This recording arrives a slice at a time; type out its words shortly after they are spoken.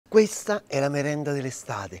Questa è la merenda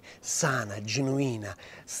dell'estate, sana, genuina,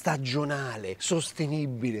 stagionale,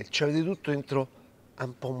 sostenibile, c'avete tutto dentro a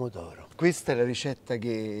un pomodoro. Questa è la ricetta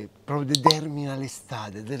che proprio determina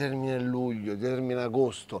l'estate, determina il luglio, determina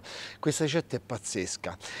agosto. Questa ricetta è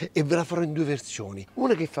pazzesca e ve la farò in due versioni.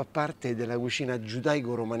 Una che fa parte della cucina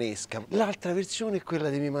giudaico-romanesca, l'altra versione è quella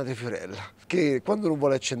di mia madre Fiorella, che quando non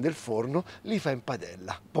vuole accendere il forno li fa in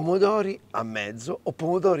padella. Pomodori a mezzo o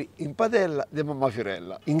pomodori in padella di mamma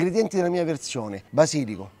Fiorella. Ingredienti della mia versione: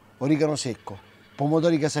 basilico, origano secco,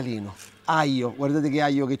 pomodori casalino, aglio, guardate che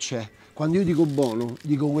aglio che c'è. Quando io dico buono,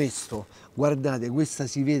 dico questo. Guardate, questa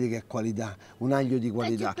si vede che è qualità, un aglio di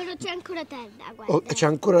qualità. Però c'è ancora terra, guarda. Oh, c'è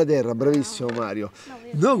ancora la terra, bravissimo Mario.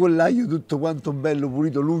 No, quell'aglio tutto quanto bello,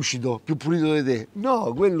 pulito, lucido, più pulito di te.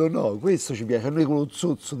 No, quello no, questo ci piace, a noi con lo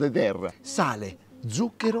zozzo di terra. Sale,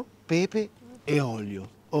 zucchero, pepe e olio.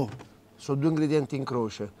 Oh, sono due ingredienti in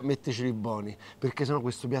croce, metteceli buoni, perché sennò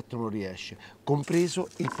questo piatto non riesce. Compreso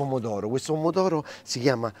il pomodoro. Questo pomodoro si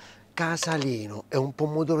chiama Casalino, è un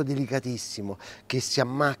pomodoro delicatissimo che si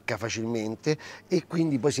ammacca facilmente e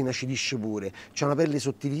quindi poi si inacidisce pure. C'ha una pelle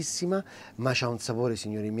sottilissima, ma c'ha un sapore,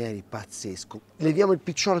 signori miei, pazzesco. Leviamo il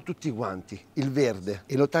picciolo a tutti quanti, il verde,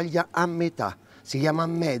 e lo taglia a metà. Si chiama a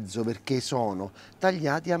mezzo perché sono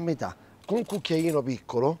tagliati a metà. Con un cucchiaino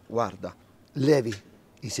piccolo, guarda, levi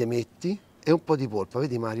i semetti e un po' di polpa,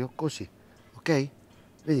 vedi Mario? Così, ok?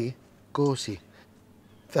 Vedi? Così.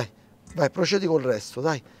 Vai, procedi col resto,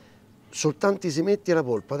 dai. Soltanto i semetti e la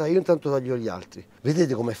polpa, dai, io intanto taglio gli altri.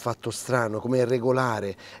 Vedete com'è fatto strano, com'è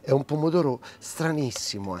regolare, è un pomodoro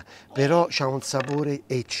stranissimo, però ha un sapore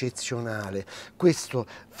eccezionale. Questo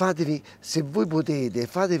fatevi, se voi potete,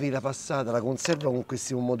 fatevi la passata, la conserva con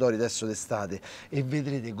questi pomodori adesso d'estate e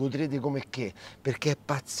vedrete, godrete come che, perché è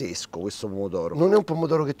pazzesco questo pomodoro. Non è un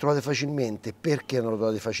pomodoro che trovate facilmente. Perché non lo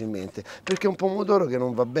trovate facilmente? Perché è un pomodoro che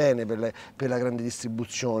non va bene per la grande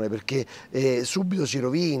distribuzione, perché subito si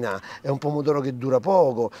rovina, è un pomodoro che dura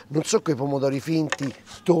poco, non so quei pomodori finti,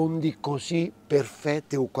 tondi così,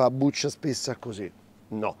 perfetti, o con la buccia spessa così.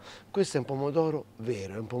 No, questo è un pomodoro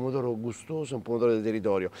vero, è un pomodoro gustoso, è un pomodoro del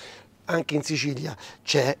territorio. Anche in Sicilia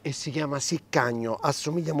c'è e si chiama siccagno,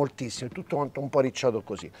 assomiglia moltissimo, è tutto quanto un po' ricciato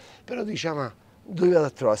così. Però diciamo, dove vado a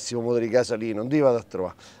trovare questi pomodori Casalino? Dove vado a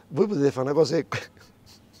trovare? Voi potete fare una cosa che...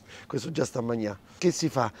 questo già sta a mangiare. Che si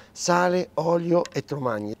fa? Sale, olio e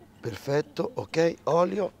tromagni. Perfetto, ok,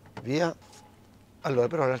 olio, via. Allora,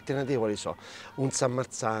 però le alternative quali so? Un San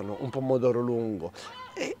Marzano, un pomodoro lungo,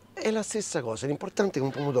 è la stessa cosa. L'importante è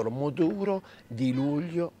un pomodoro maturo di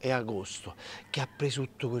luglio e agosto, che ha preso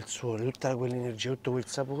tutto quel sole, tutta quell'energia, tutto quel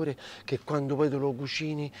sapore, che quando poi te lo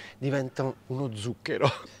cucini diventa uno zucchero.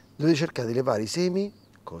 Dovete cercare di levare i semi,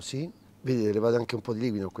 così, vedete, levate anche un po' di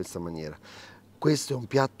liquido in questa maniera. Questo è un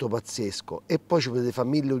piatto pazzesco e poi ci potete fare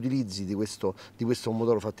 1000 utilizzi di questo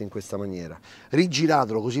pomodoro fatto in questa maniera.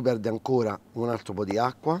 Rigiratelo così perde ancora un altro po' di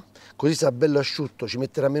acqua, così sarà bello asciutto, ci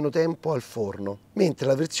metterà meno tempo al forno. Mentre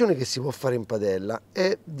la versione che si può fare in padella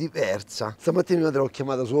è diversa. Stamattina mia madre l'ho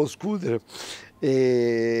chiamata sullo scooter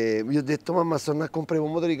e gli ho detto: mamma, sto andando a comprare i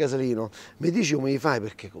pomodori Casalino, mi dici come li fai?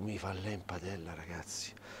 Perché come li fa lei in padella,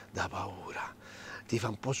 ragazzi, da paura. Ti fa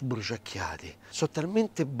un po' sbruciacchiati, sono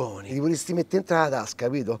talmente buoni, li vorresti mettere dentro la tasca,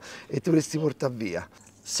 capito? E ti vorresti portare via.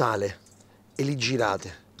 Sale e li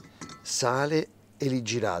girate, sale e li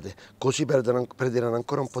girate, così perderanno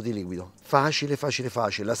ancora un po' di liquido. Facile, facile,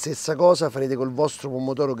 facile. La stessa cosa farete col vostro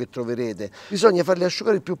pomodoro che troverete. Bisogna farli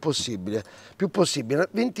asciugare il più possibile,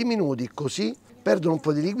 20 minuti, così perdono un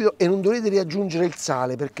po' di liquido e non dovete riaggiungere il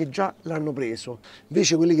sale perché già l'hanno preso.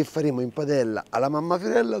 Invece quelli che faremo in padella alla mamma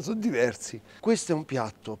Fiorella sono diversi. Questo è un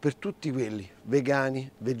piatto per tutti quelli vegani,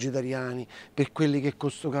 vegetariani, per quelli che con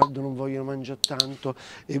sto caldo non vogliono mangiare tanto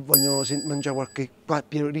e vogliono mangiare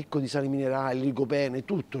qualche ricco di sali minerali, licopene,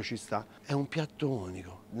 tutto ci sta. È un piatto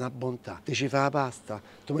unico, una bontà. Te ci fai la pasta,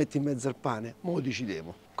 tu metti in mezzo al pane, mo lo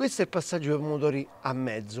decidiamo. Questo è il passaggio dei pomodori a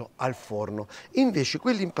mezzo al forno. Invece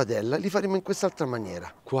quelli in padella li faremo in quest'altra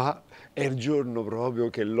maniera. Qua è il giorno proprio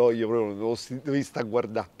che l'olio proprio devi stare a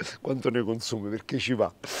guardare quanto ne consumi, perché ci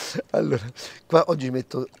va. Allora, qua oggi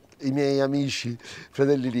metto i miei amici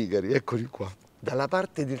fratelli ligari, eccoli qua. Dalla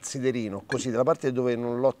parte del sederino, così, dalla parte dove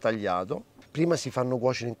non l'ho tagliato, prima si fanno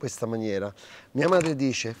cuocere in questa maniera. Mia madre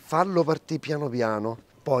dice: fallo partire piano piano.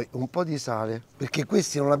 Poi un po' di sale, perché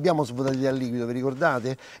questi non li abbiamo svuotati al liquido, vi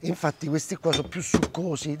ricordate? E infatti questi qua sono più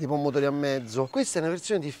succosi, dei pomodori a mezzo. Questa è una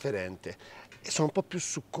versione differente. sono un po' più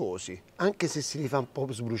succosi, anche se si li fa un po'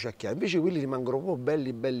 sbruciacchiare. Invece quelli rimangono proprio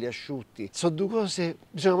belli belli asciutti. Sono due cose,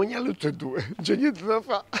 bisogna mangiarle tutte e due, non c'è niente da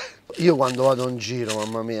fare. Io quando vado in giro,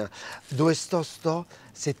 mamma mia, dove sto,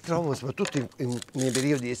 se trovo, soprattutto nei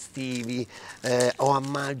periodi estivi o a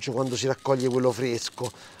maggio quando si raccoglie quello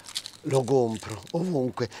fresco, lo compro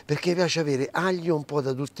ovunque perché mi piace avere aglio un po'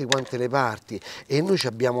 da tutte quante le parti e noi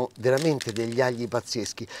abbiamo veramente degli agli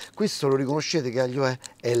pazzeschi. Questo lo riconoscete che aglio è?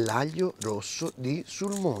 È l'aglio rosso di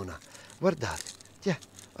Sulmona. Guardate, tiè,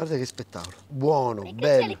 guardate che spettacolo, buono, Perché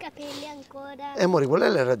bello. c'è i capelli ancora? Amore, qual è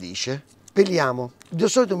la radice? Peliamo. Di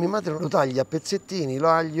solito mia madre lo taglia a pezzettini, lo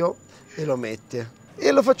aglio e lo mette. E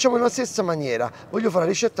lo facciamo nella stessa maniera. Voglio fare la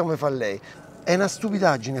ricetta come fa lei. È una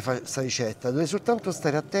stupidaggine fare questa ricetta, dove soltanto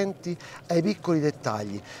stare attenti ai piccoli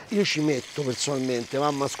dettagli. Io ci metto personalmente,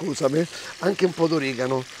 mamma scusami, anche un po'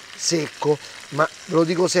 d'origano secco, ma ve lo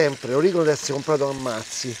dico sempre, l'origano deve essere comprato a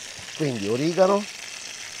mazzi. Quindi origano,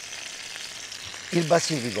 il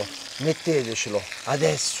basilico, mettetecelo,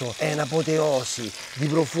 adesso è un'apoteosi di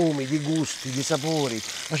profumi, di gusti, di sapori.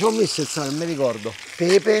 Ma ci ho messo il sale, non mi ricordo.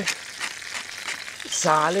 Pepe,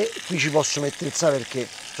 sale, qui ci posso mettere il sale perché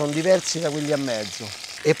sono diversi da quelli a mezzo.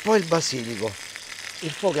 E poi il basilico,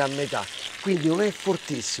 il fuoco è a metà, quindi non è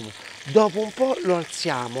fortissimo. Dopo un po' lo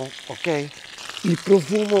alziamo, ok? Il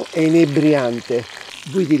profumo è inebriante.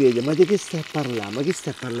 Voi direte, ma di che stai a parlare? Ma che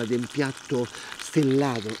stai a parlare di un piatto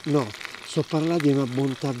stellato? No, sto parlando di una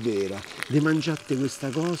bontà vera. Di mangiate questa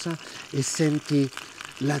cosa e senti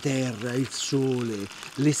la terra, il sole,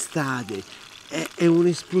 l'estate. È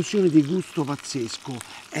un'esplosione di gusto pazzesco.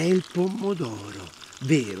 È il pomodoro,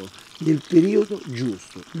 vero, nel periodo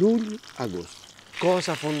giusto, luglio-agosto.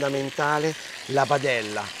 Cosa fondamentale, la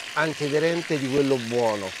padella, antiaderente di quello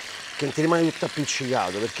buono, che non ti rimane tutto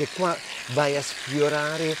appiccicato, perché qua vai a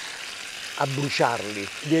sfiorare, a bruciarli,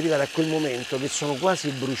 devi arrivare a quel momento che sono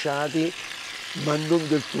quasi bruciati, ma non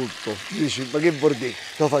del tutto. Dici, ma che vuol dire?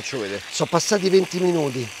 Te lo faccio vedere. Sono passati 20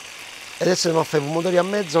 minuti e adesso andiamo a fare i pomodori a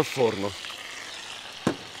mezzo al forno.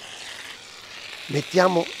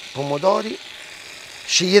 Mettiamo pomodori,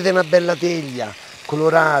 scegliete una bella teglia,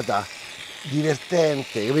 colorata,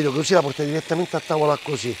 divertente, capito? Così la portate direttamente a tavola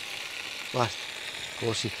così. Guarda,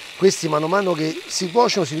 così. Questi mano a mano che si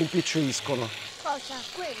cuociono si rimpiccioliscono. Cosa?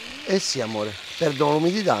 Quelli? Eh sì, amore, perdono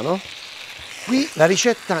l'umidità, no? Qui la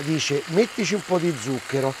ricetta dice mettici un po' di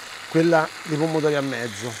zucchero, quella dei pomodori a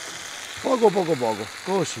mezzo. Poco, poco, poco,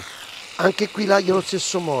 così. Anche qui l'aglio allo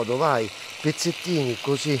stesso modo, vai, pezzettini,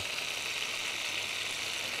 così.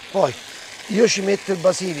 Poi io ci metto il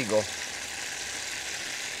basilico.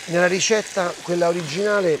 Nella ricetta, quella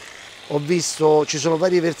originale, ho visto, ci sono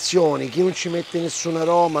varie versioni, chi non ci mette nessun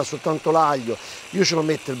aroma, soltanto l'aglio. Io ce lo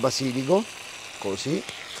metto il basilico, così.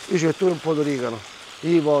 Io ci metto pure un po' d'origano.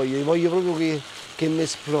 Li voglio proprio che mi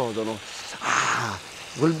esplodono. Ah,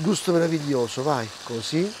 quel gusto meraviglioso, vai,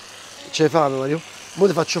 così. Ce ne fame, Mario? Ora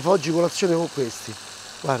ti faccio fare oggi colazione con questi.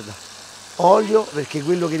 Guarda, olio, perché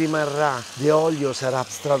quello che rimarrà di olio sarà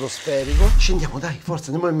stratosferico. Scendiamo, dai, forza,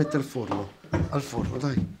 andiamo a mettere al forno. Al forno,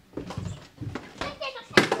 dai.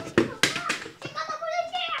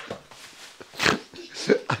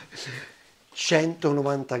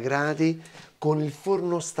 190 gradi con il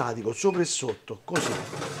forno statico, sopra e sotto, così.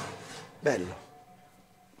 Bello.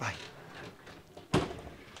 Vai.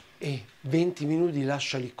 E 20 minuti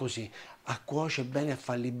lasciali così, a cuocere bene, a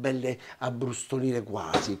farli belle abbrustolire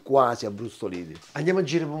quasi abbrustoliti. Andiamo a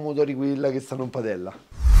girare i pomodori quella che stanno in padella.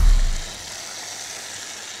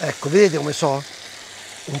 Ecco, vedete come so?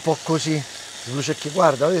 Un po' così,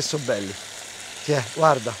 guarda, vedete sono belli.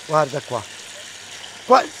 Guarda, guarda qua.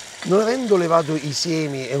 Qua, non avendo levato i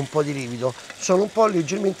semi e un po' di livido, sono un po'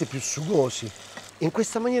 leggermente più sugosi. In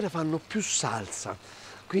questa maniera fanno più salsa,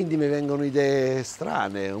 quindi mi vengono idee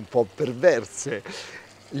strane, un po' perverse.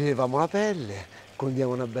 Li leviamo la pelle,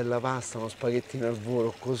 condiamo una bella pasta, uno spaghettino al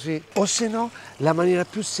volo così. O se no, la maniera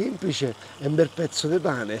più semplice è un bel pezzo di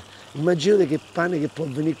pane. Immaginate che pane che può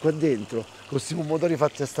venire qua dentro, con questi pomodori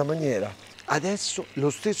fatti a questa maniera. Adesso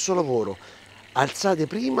lo stesso lavoro. Alzate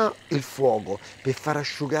prima il fuoco per far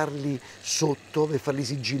asciugarli sotto, per farli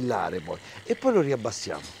sigillare poi. E poi lo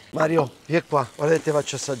riabbassiamo. Mario, vieni qua, guarda che ti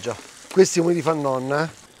faccio assaggiare. Questi come li fa nonna.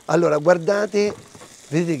 Allora, guardate,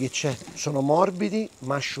 vedete che c'è? Sono morbidi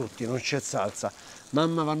ma asciutti, non c'è salsa.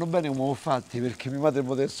 Mamma, vanno bene come ho fatti, perché mia madre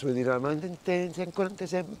potesse dire, ma ancora non ti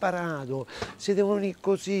sei imparato, si devono venire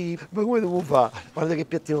così, ma come devo fare? Guarda che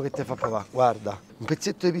piattino che ti fa papà, guarda, un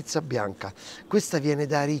pezzetto di pizza bianca. Questa viene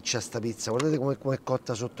da riccia sta pizza, guardate come è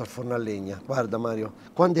cotta sotto al forno a legna. Guarda Mario,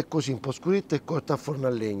 quando è così un po' scuretta è cotta al forno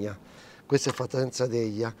a legna. Questa è fatta senza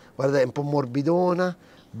teglia, guarda è un po' morbidona,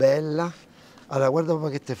 bella. Allora, guarda papà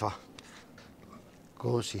che te fa.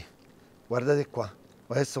 Così. Guardate qua.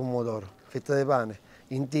 Questo è un pomodoro. Fetta di pane.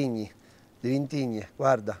 Intigni. Devi intigne.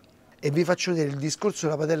 Guarda. E vi faccio vedere il discorso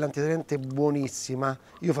della padella antiaderente buonissima.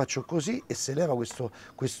 Io faccio così e se leva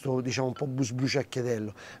questo diciamo un po'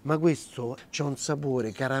 busblucecchiatello. Ma questo c'ha un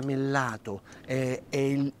sapore caramellato.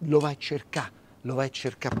 Lo vai a cercare. Lo vai a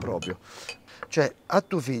cercare proprio. Cioè, a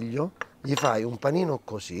tuo figlio gli fai un panino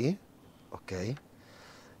così, ok?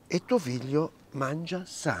 E tuo figlio mangia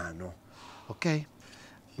sano, ok?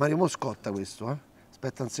 Mario, mo scotta questo, eh?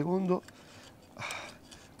 Aspetta un secondo.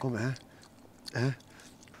 Com'è? Eh?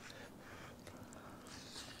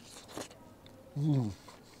 Mm.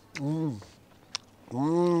 Mm.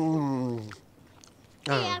 Mm.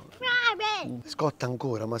 Ah. Scotta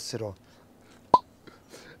ancora, Masserò.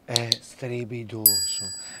 È strepitoso,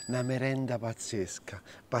 una merenda pazzesca,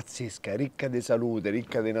 pazzesca, ricca di salute,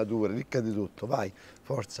 ricca di natura, ricca di tutto. Vai,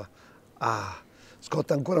 forza. Ah,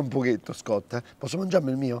 scotta ancora un pochetto, scotta. Posso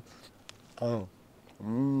mangiarmi il mio? Oh.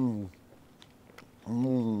 Mm.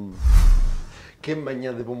 Mm. Che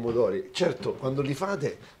mangiate pomodori. Certo, quando li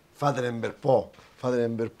fate, fatene un bel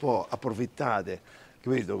po', approfittate,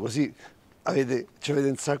 capito? Così ci avete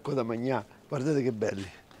un sacco da mangiare. Guardate che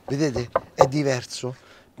belli. Vedete? È diverso,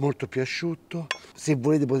 molto più asciutto. Se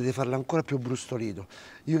volete potete farlo ancora più brustolito.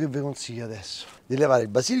 Io che vi consiglio adesso? Di levare il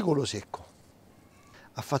basilico quello secco.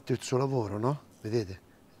 Ha fatto il suo lavoro, no? Vedete?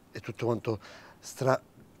 È tutto quanto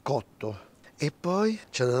stracotto. E poi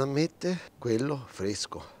c'è da mettere quello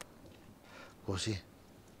fresco. Così.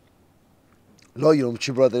 L'olio non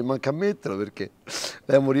ci provate neanche a metterlo perché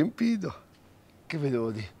l'abbiamo riempito. Che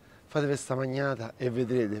vedevo dire? Fate questa magnata e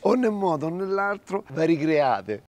vedrete. O nel modo o nell'altro la ricreate.